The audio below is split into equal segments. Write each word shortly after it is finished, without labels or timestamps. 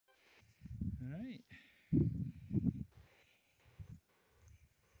Alright.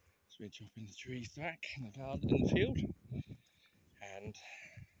 So we're chopping the trees back in the garden, in the field. And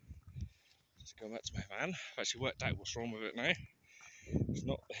just going back to my van. I've actually worked out what's wrong with it now. It's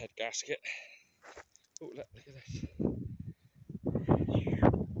not the head gasket. Oh, look at this.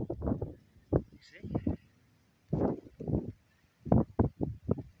 You see?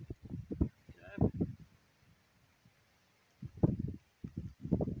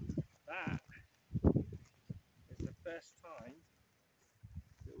 That is the first time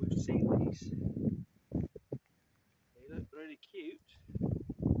that we've seen these. They look really cute,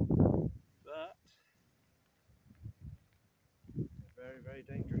 but they're very, very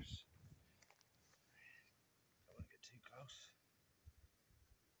dangerous. Don't want to get too close.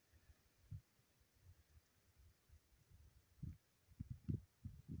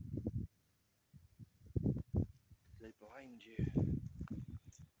 They blind you.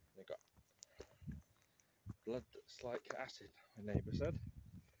 They got blood that's like acid, my neighbour said.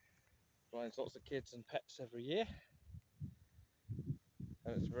 Blinds lots of kids and pets every year.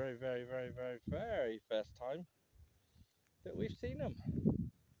 And it's very, very, very, very, very first time that we've seen them.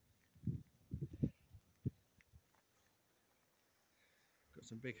 Got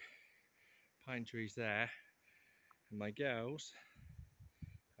some big pine trees there, and my girls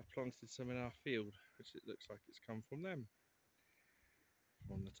have planted some in our field, which it looks like it's come from them.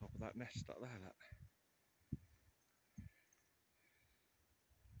 From the top of that nest up there, look.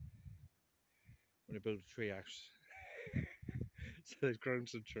 I'm going to build a tree house. So they've grown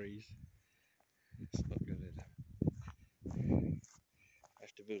some trees. It's not good, is it? I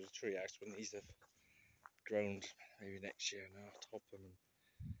have to build a tree house when these have grown, maybe next year, and I'll top them and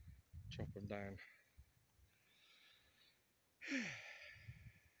chop them down.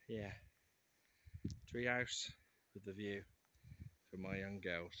 Yeah, tree house with the view for my young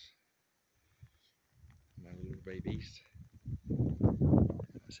girls, my little babies.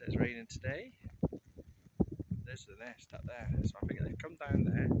 So it's raining today. There's the nest up there, so I think they've come down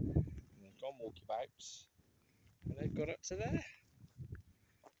there and they've gone walkabouts and they've got up to there.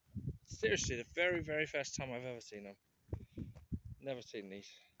 Seriously, the very, very first time I've ever seen them. Never seen these.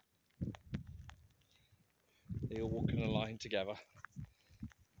 They all walk in a line together.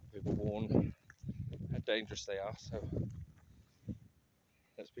 People warn how dangerous they are, so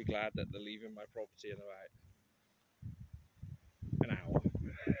let's be glad that they're leaving my property in about an hour.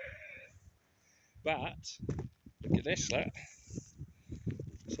 But look at this, look.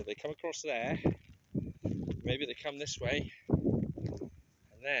 So they come across there, maybe they come this way,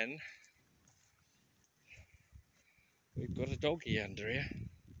 and then we've got a doggy under here.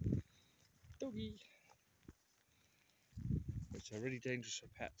 Doggy. Which are really dangerous for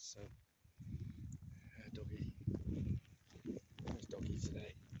pets, so doggy. There's doggy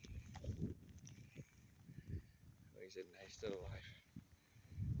today. Oh, he's in there, he's still alive.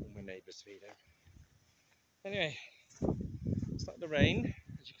 All my neighbours feed him. Anyway, it's like the rain,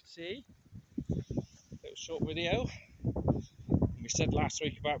 as you can see. Little short video. And we said last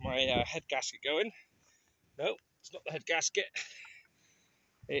week about my head gasket going. No, it's not the head gasket.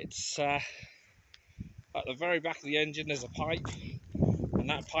 It's at the very back of the engine there's a pipe, and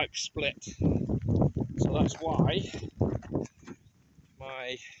that pipe split. So that's why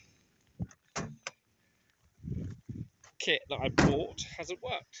my kit that I bought hasn't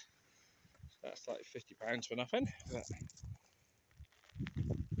worked. So that's like £50 for nothing. But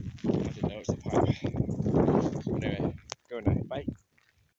I didn't know it's the pipe. So anyway, go now, bye.